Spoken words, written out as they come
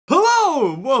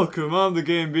Hello and welcome, I'm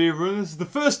TheGamingBeaver, and this is the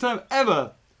first time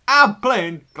ever I'm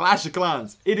playing Clash of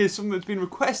Clans. It is something that's been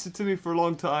requested to me for a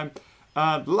long time,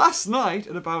 and last night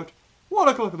at about 1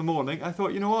 o'clock in the morning I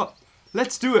thought, you know what,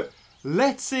 let's do it.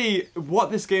 Let's see what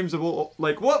this game's about,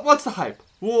 like what's the hype?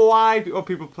 Why are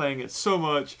people playing it so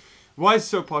much? Why is it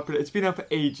so popular? It's been out for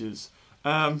ages.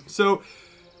 So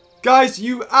guys,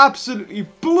 you absolutely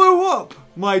blew up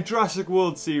my Jurassic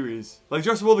World series. Like,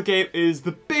 Jurassic World the game is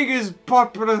the biggest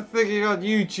popular thing on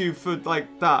YouTube for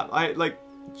like that.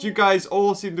 You guys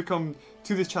all seem to come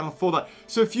to this channel for that.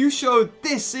 So if you showed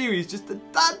this series just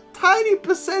that tiny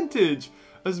percentage,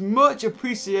 as much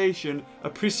appreciation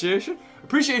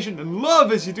and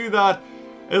love as you do that,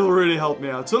 it'll really help me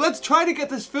out. So let's try to get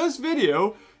this first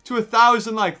video to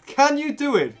 1,000 likes. Can you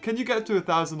do it? Can you get to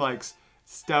 1,000 likes?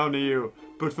 It's down to you.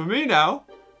 But for me now,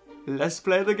 let's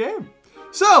play the game.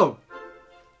 So,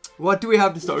 what do we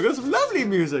have to start? We got some lovely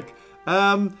music.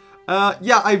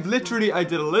 Yeah, I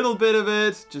did a little bit of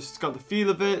it, just got the feel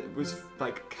of it. It was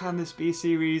like, can this be a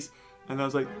series? And I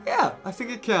was like, yeah, I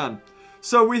think it can.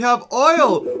 So we have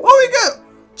oil. Oh, we got,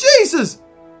 Jesus!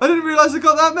 I didn't realize I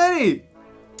got that many.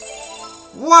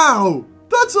 Wow,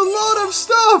 that's a lot of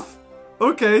stuff.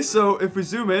 Okay, so if we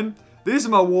zoom in, these are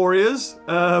my warriors.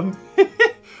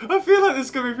 I feel like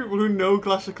there's going to be people who know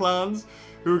Clash of Clans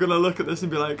who are going to look at this and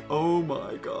be like, oh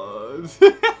my god.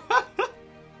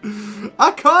 I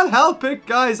can't help it,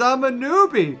 guys. I'm a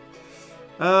newbie.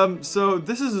 So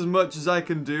this is as much as I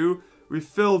can do. We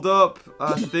filled up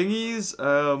our thingies.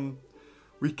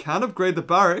 We can upgrade the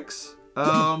barracks.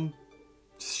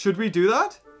 Should we do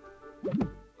that?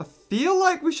 I feel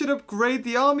like we should upgrade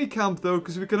the army camp though,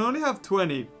 because we can only have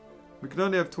 20. We can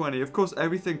only have 20. Of course,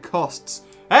 everything costs.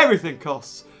 Everything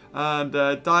costs. And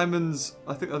diamonds,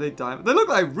 I think, are they diamonds? They look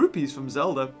like rupees from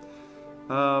Zelda.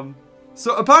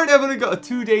 So apparently I've only got a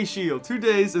 2-day shield. 2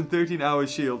 days and 13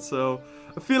 hours shield. So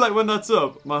I feel like when that's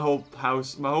up, my whole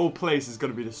house, my whole place is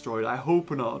going to be destroyed. I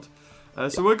hope not.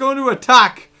 So we're going to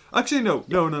attack. Actually, no.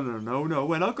 We're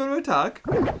not going to attack.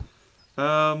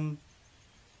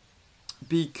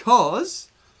 Because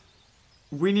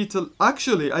we need to...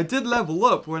 Actually, I did level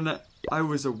up when I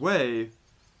was away.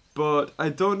 But I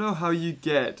don't know how you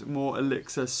get more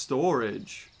elixir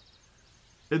storage.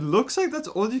 It looks like that's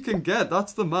all you can get.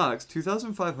 That's the max.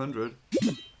 2,500.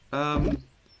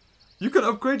 You can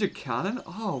upgrade your cannon?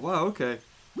 Oh, wow, okay.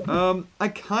 I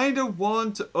kind of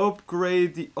want to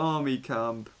upgrade the army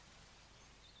camp.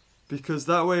 Because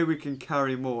that way we can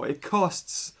carry more. It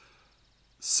costs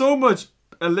so much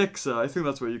elixir. I think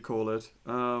that's what you call it.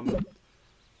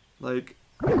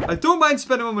 I don't mind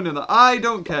spending my money on that. I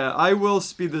don't care. I will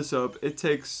speed this up. It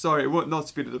takes... Sorry, it won't not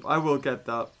speed it up. I will get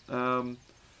that.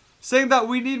 Saying that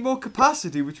we need more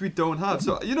capacity, which we don't have.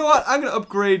 So, you know what? I'm going to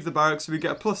upgrade the barracks so we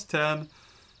get a plus 10.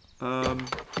 And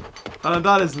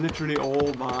that is literally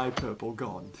all my purple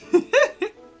gone.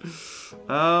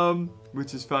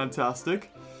 Which is fantastic.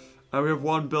 We have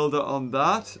one builder on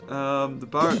that. The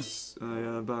barracks... Oh,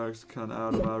 yeah, the barracks are kind of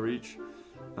out of our reach.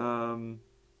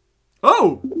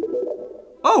 Oh!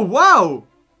 Oh, wow!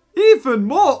 Even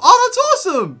more! Oh, that's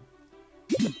awesome!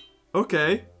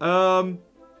 Okay,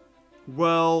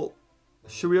 well,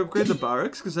 should we upgrade the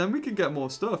barracks? Because then we can get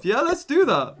more stuff. Yeah, let's do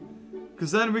that.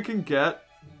 Because then we can get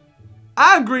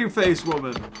a green face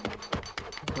woman.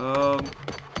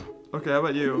 Okay, how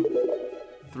about you?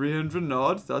 300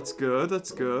 nod, that's good, that's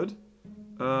good.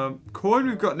 Coin,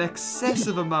 we've got an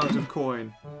excessive amount of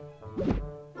coin.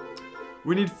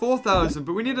 We need 4,000,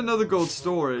 but we need another gold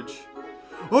storage.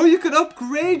 Oh, you can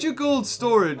upgrade your gold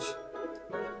storage.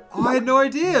 Oh, I had no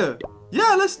idea.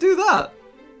 Yeah, let's do that.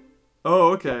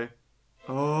 Oh, okay.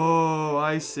 Oh,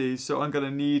 I see. So I'm going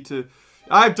to need to...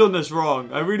 I've done this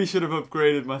wrong. I really should have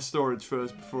upgraded my storage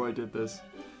first before I did this.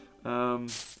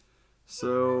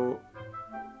 So...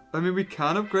 I mean, we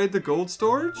can upgrade the gold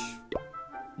storage?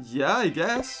 Yeah, I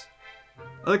guess.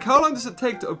 Like, how long does it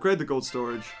take to upgrade the gold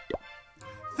storage?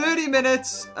 30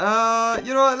 minutes.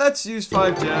 You know what? Let's use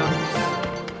 5 gems.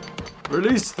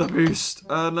 Release the beast.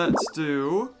 And let's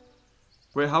do...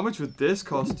 Wait, how much would this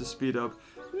cost to speed up?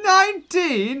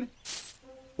 19?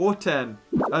 Or 10?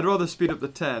 I'd rather speed up the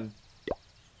 10.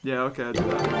 Yeah, okay, I'll do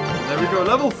that. And there we go.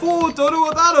 Level 4. Don't know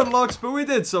what that unlocks, but we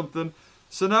did something.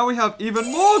 So now we have even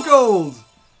more gold.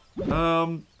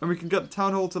 And we can get the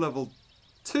town hall to level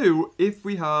 2 if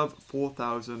we have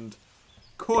 4,000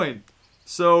 coin.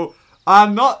 So...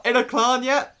 I'm not in a clan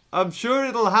yet. I'm sure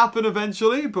it'll happen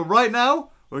eventually. But right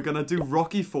now, we're going to do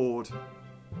Rocky Ford.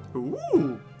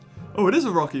 Ooh. Oh, it is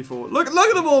a Rocky Ford. Look at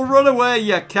them all run away,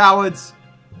 you cowards.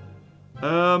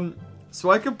 So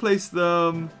I can place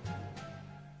them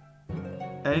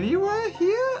anywhere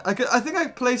here? I think I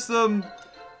place them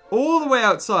all the way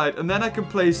outside, and then I can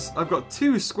place... I've got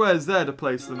 2 squares there to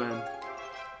place them in.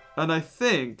 And I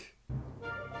think...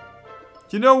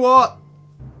 You know what?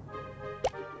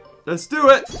 Let's do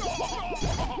it!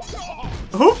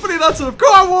 Hopefully that's enough. Go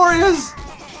on, warriors!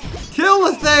 Kill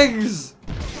the things!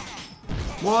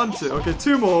 1, 2. Okay,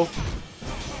 2 more.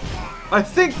 I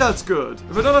think that's good.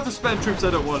 If I don't have to spend troops,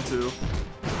 I don't want to.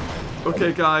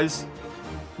 Okay, guys.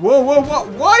 Whoa, whoa, what?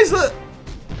 Why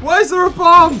is there a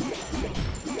bomb?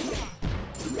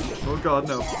 Oh god,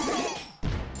 no.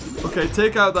 Okay,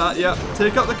 take out that. Yeah,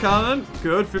 take out the cannon.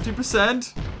 Good,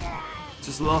 50%.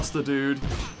 Just lost a dude.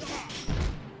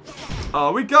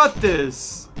 Oh, we got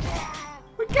this.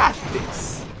 We got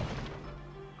this.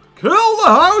 Kill the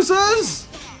houses!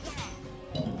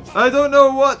 I don't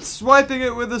know what swiping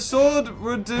it with a sword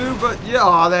would do, but yeah,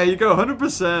 oh, there you go,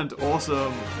 100%.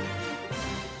 Awesome.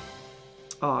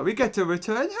 Oh, we get to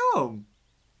return home.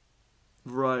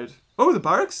 Right. Oh, the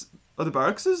barracks. Oh, the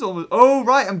barracks is almost... Oh,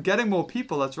 right, I'm getting more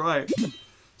people, that's right.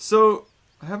 So,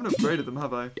 I haven't upgraded them,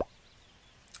 have I?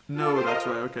 No, that's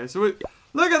right, okay. So,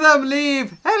 look at them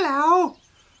leave. Hello.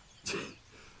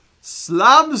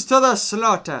 Slams to the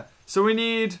slaughter. So, we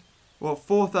need... What,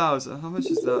 4,000? How much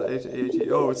is that?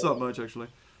 80. Oh, it's not much, actually.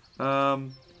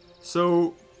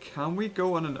 So, can we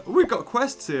go on an... Oh, we've got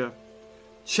quests here.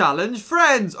 Challenge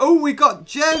friends. Oh, we got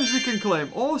gems we can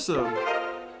claim. Awesome.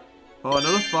 Oh,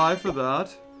 another 5 for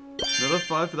that. Another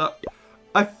 5 for that.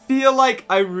 I feel like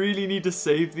I really need to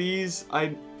save these.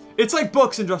 It's like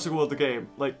books in Jurassic World, the game.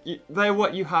 Like, they're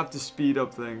what you have to speed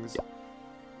up things.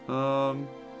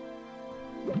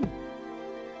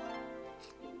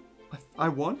 I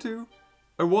want to.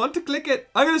 I want to click it.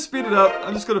 I'm going to speed it up.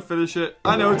 I'm just going to finish it.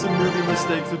 I know it's a movie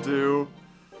mistake to do.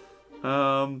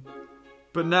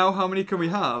 But now how many can we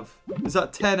have? Is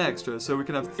that 10 extra? So we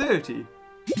can have 30.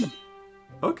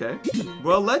 Okay.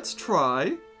 Well, let's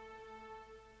try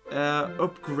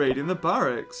upgrading the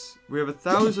barracks. We have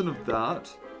 1,000 of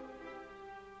that.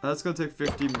 That's going to take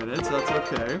 15 minutes. That's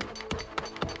okay.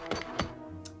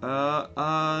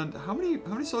 And how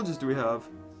many soldiers do we have?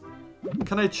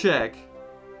 Can I check?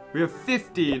 We have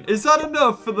 15. Is that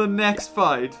enough for the next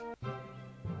fight?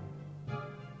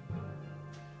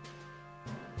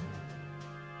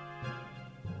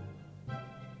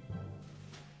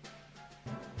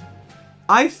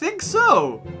 I think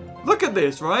so. Look at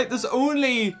this, right? There's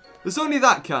only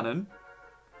that cannon.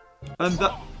 And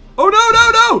that... Oh, no,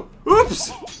 no, no!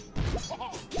 Oops!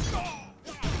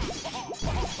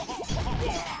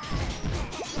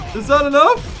 Is that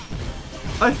enough?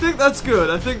 I think that's good.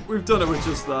 I think we've done it with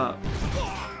just that.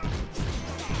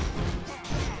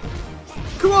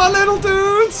 Come on, little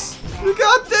dudes! We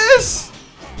got this!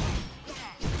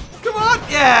 Come on!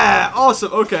 Yeah!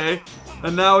 Awesome, okay.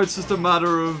 And now it's just a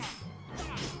matter of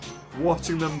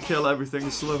watching them kill everything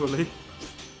slowly.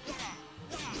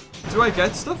 Do I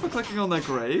get stuff for clicking on their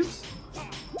graves?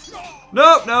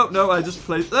 No, no, no, I just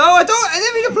placed... No, I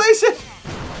didn't mean to place it!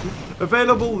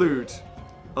 Available loot.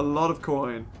 A lot of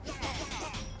coin.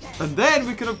 And then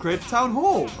we can upgrade the town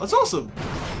hall. That's awesome.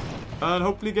 And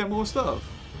hopefully get more stuff.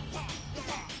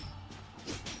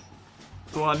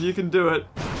 Go on, you can do it.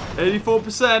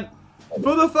 84%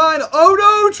 for the final. Oh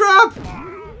no, trap!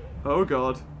 Oh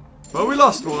god. Well, we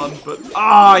lost one, but...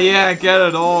 Ah, yeah, get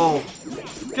it all.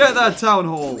 Get that town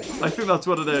hall. I think that's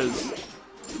what it is.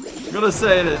 I'm gonna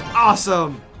say it is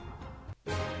awesome.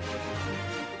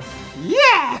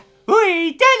 Yeah!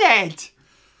 We did it!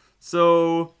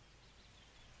 So...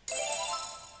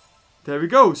 There we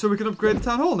go. So we can upgrade the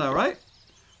town hall now, right?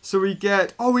 So we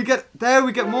get... Oh, we get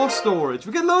more storage.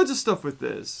 We get loads of stuff with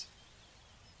this.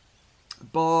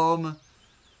 Bomb.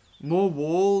 More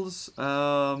walls.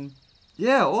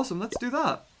 Yeah, awesome. Let's do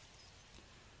that.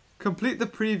 Complete the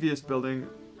previous building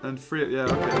and free it. Yeah,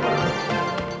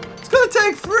 okay. It's gonna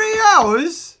take 3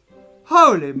 hours?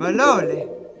 Holy maloney.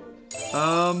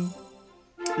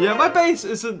 Yeah, my base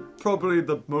isn't probably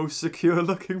the most secure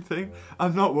looking thing.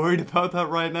 I'm not worried about that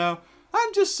right now.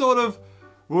 I'm just sort of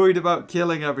worried about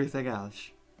killing everything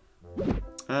else.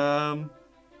 Yeah,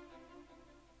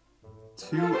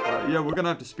 we're gonna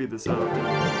have to speed this up.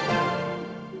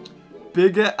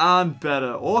 Bigger and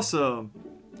better. Awesome.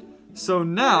 So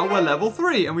now we're level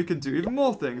 3 and we can do even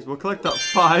more things. We'll collect that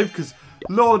 5 because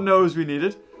Lord knows we need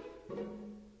it.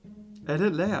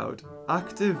 Edit layout.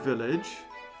 Active village.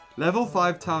 Level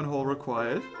 5 town hall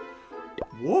required.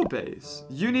 War base.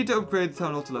 You need to upgrade the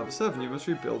town hall to level 7. You must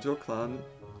rebuild your clan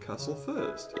castle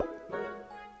first.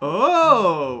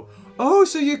 Oh! Oh,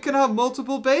 so you can have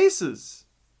multiple bases.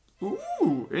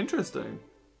 Ooh, interesting.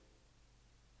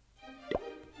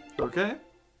 Okay.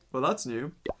 Well, that's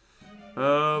new.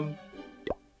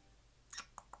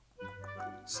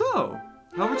 So,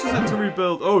 how much is it to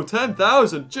rebuild? Oh,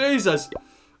 10,000! Jesus!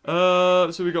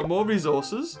 So we got more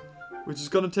resources, which is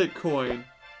gonna take coin.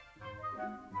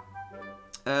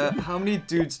 How many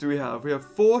dudes do we have? We have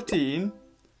 14.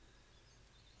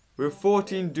 We have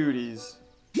 14 duties.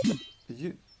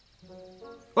 You...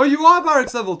 Oh, you are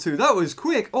barracks level 2. That was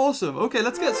quick. Awesome. Okay,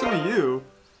 let's get some of you.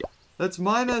 Let's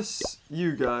minus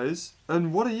you guys.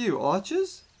 And what are you?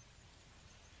 Archers?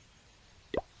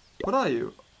 What are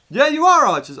you? Yeah, you are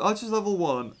archers. Archers level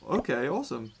 1. Okay,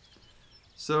 awesome.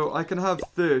 So I can have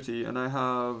 30 and I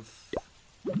have...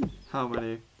 How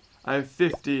many? I have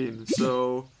 15.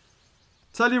 So...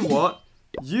 Tell you what.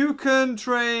 You can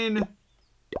train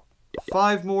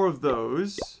 5 more of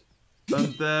those.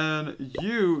 And then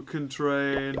you can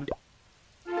train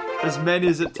as many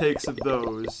as it takes of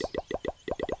those.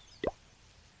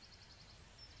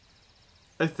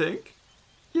 I think.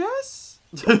 Yes?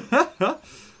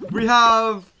 We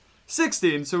have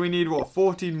 16, so we need, what,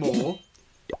 14 more?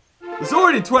 There's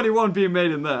already 21 being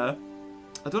made in there.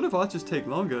 I don't know if archers take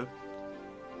longer.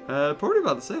 Probably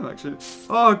about the same, actually.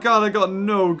 Oh, God, I got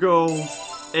no gold.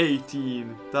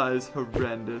 18. That is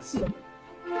horrendous.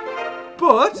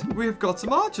 But we've got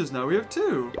some archers now. We have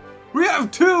 2. We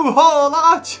have 2 whole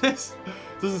archers!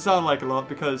 Doesn't sound like a lot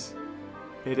because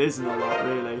it isn't a lot,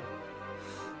 really.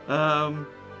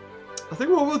 I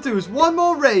think what we'll do is one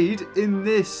more raid in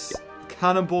this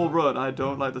cannonball run. I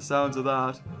don't like the sounds of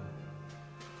that.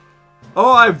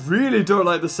 Oh, I really don't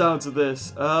like the sounds of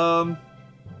this.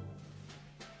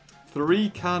 3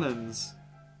 cannons.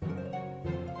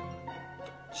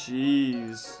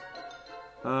 Jeez.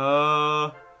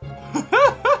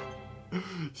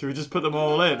 Should we just put them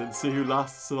all in and see who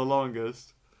lasts the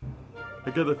longest? I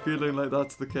get a feeling like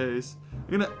that's the case.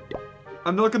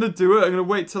 I'm not gonna do it. I'm gonna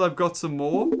wait till I've got some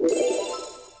more.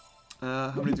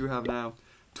 How many do we have now?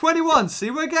 21.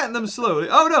 See, we're getting them slowly.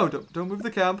 Oh no! Don't move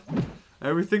the camp.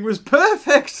 Everything was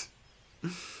perfect.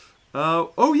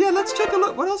 Oh yeah, let's check a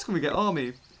look. What else can we get?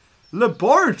 Army,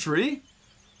 laboratory,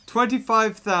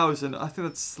 25,000. I think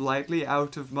that's slightly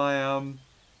out of my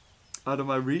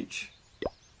reach.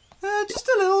 Just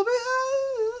a little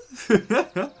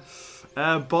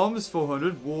bit. Bombs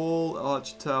 400. Wall,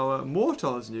 arch tower,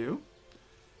 mortars new.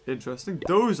 Interesting.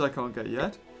 Those I can't get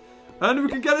yet. And we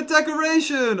can get a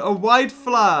decoration! A white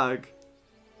flag!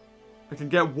 I can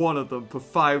get one of them for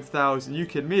 5,000. You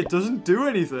kidding me? It doesn't do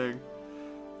anything.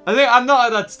 I think I'm not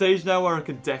at that stage now where I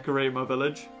can decorate my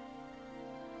village.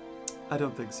 I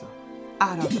don't think so.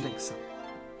 I don't think so.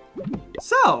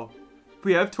 So,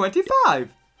 we have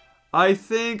 25. I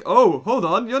think... Oh, hold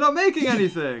on. You're not making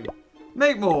anything.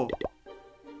 Make more.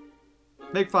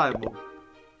 Make 5 more.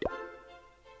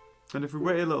 And if we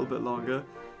wait a little bit longer...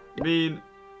 I mean...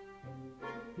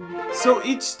 So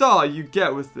each star you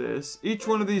get with this, each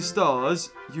one of these stars,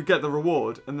 you get the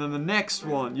reward. And then the next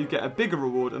one, you get a bigger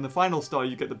reward. And the final star,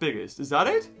 you get the biggest. Is that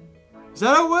it? Is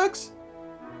that how it works?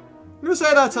 I'm going to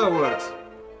say that's how it works.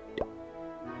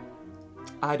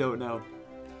 I don't know.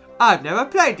 I've never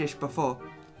played this before.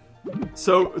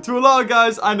 So, to a lot of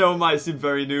guys, I know it might seem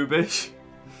very noobish.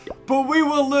 But we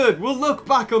will learn. We'll look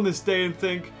back on this day and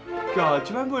think, God,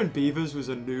 do you remember when Beavers was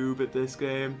a noob at this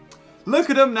game?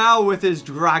 Look at him now with his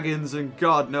dragons and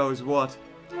God knows what.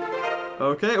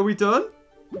 Okay, are we done?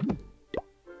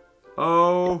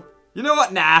 Oh, you know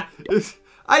what? Nah.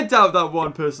 I doubt that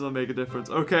one person will make a difference.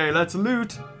 Okay, let's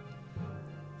loot.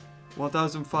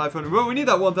 1,500. Well, we need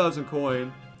that 1,000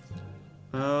 coin.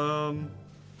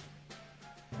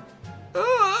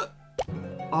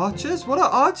 Archers? What are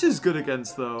archers good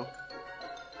against, though?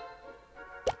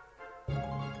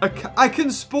 I can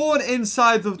spawn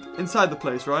inside the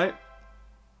place, right?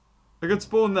 I can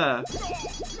spawn there.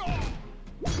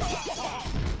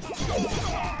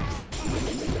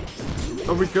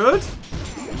 Are we good?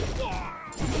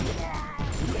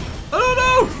 Oh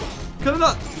no! Can I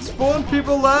not spawn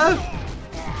people there?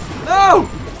 No!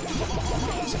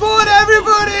 Spawn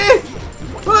everybody!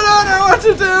 I don't know what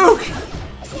to do!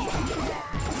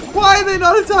 Why are they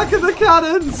not attacking the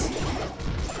cannons?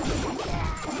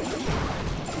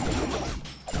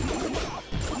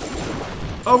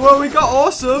 Oh, well, we got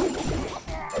awesome.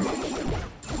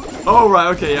 Oh, right,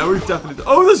 okay, yeah, we've definitely...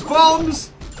 Oh, there's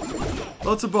bombs!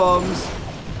 Lots of bombs.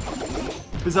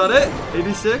 Is that it?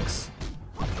 86?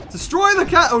 Destroy the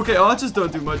cat... Okay, archers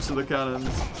don't do much to the cannons.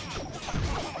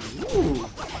 Ooh.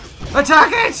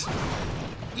 Attack it!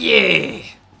 Yeah!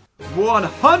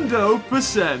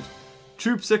 100%.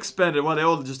 Troops expended. Well, they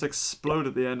all just explode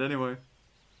at the end anyway.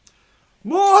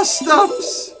 More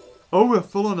stuffs! Oh, we're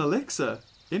full on elixir.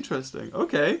 Interesting.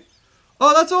 Okay.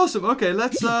 Oh, that's awesome. Okay,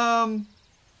 let's,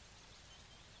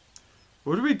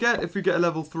 what do we get if we get a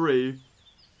level 3?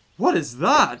 What is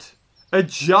that? A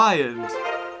giant.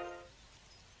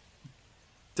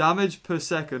 Damage per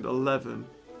second, 11.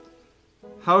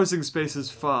 Housing space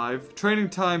is 5. Training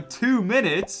time, 2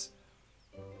 minutes?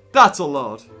 That's a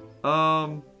lot.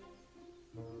 I'm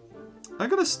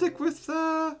gonna stick with,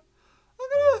 I'm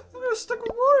gonna stick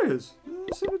with warriors.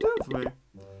 Let's see what they're doing for me.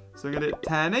 So I'm gonna hit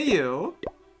 10 of you.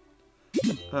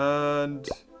 And...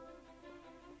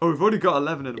 oh, we've already got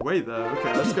 11 in weight there.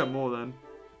 Okay, let's get more then.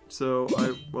 So,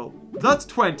 well, that's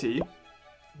 20.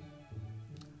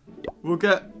 We'll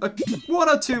get 1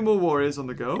 or 2 more warriors on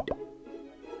the go.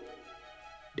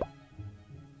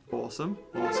 Awesome,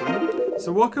 awesome.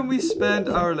 So what can we spend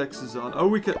our elixirs on? Oh,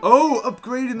 we can... oh,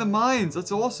 upgrading the mines.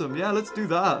 That's awesome. Yeah, let's do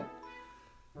that.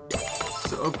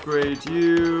 So upgrade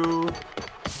you.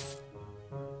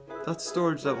 That's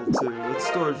storage level 2. That's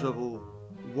storage level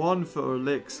 1 for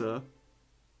elixir.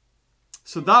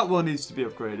 So that one needs to be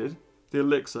upgraded. The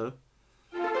elixir.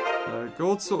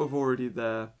 Gold's sort of already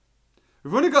there.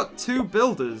 We've only got 2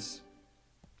 builders.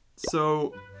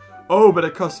 So... oh, but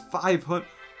it costs 500...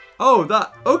 oh,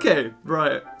 that... okay,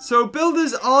 right. So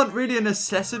builders aren't really a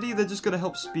necessity. They're just going to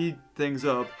help speed things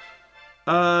up.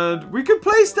 And we can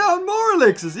place down more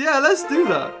elixirs. Yeah, let's do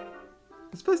that.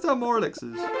 Let's place down more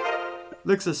elixirs.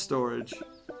 Elixir storage.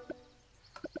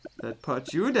 Let's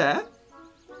put you there.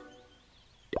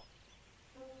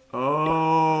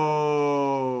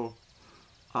 Oh,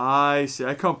 I see.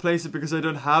 I can't place it because I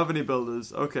don't have any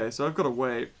builders. Okay, so I've got to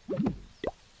wait.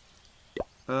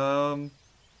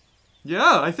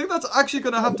 Yeah, I think that's actually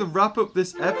going to have to wrap up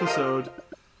this episode.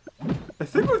 I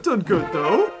think we've done good,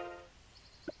 though.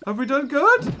 Have we done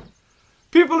good?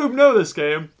 People who know this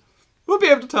game will be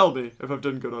able to tell me if I've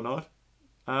done good or not.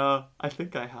 I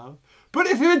think I have. But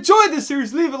if you enjoyed this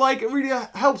series, leave a like. It really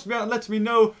helps me out and lets me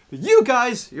know that you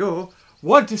guys,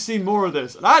 want to see more of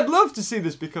this. And I'd love to see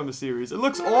this become a series. It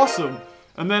looks awesome.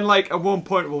 And then, like, at one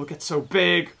point, we'll get so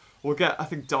big. We'll get, I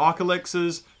think, dark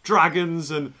elixirs,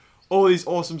 dragons, and all these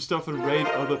awesome stuff and raid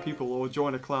other people or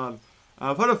join a clan.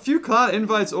 I've had a few clan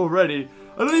invites already.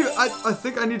 I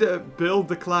think I need to build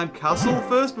the clan castle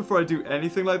first before I do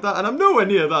anything like that. And I'm nowhere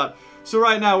near that. So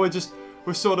right now,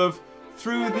 we're sort of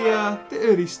through the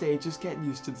early stages, getting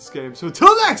used to this game. So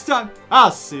until next time,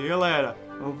 I'll see you later.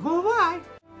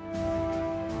 Bye-bye.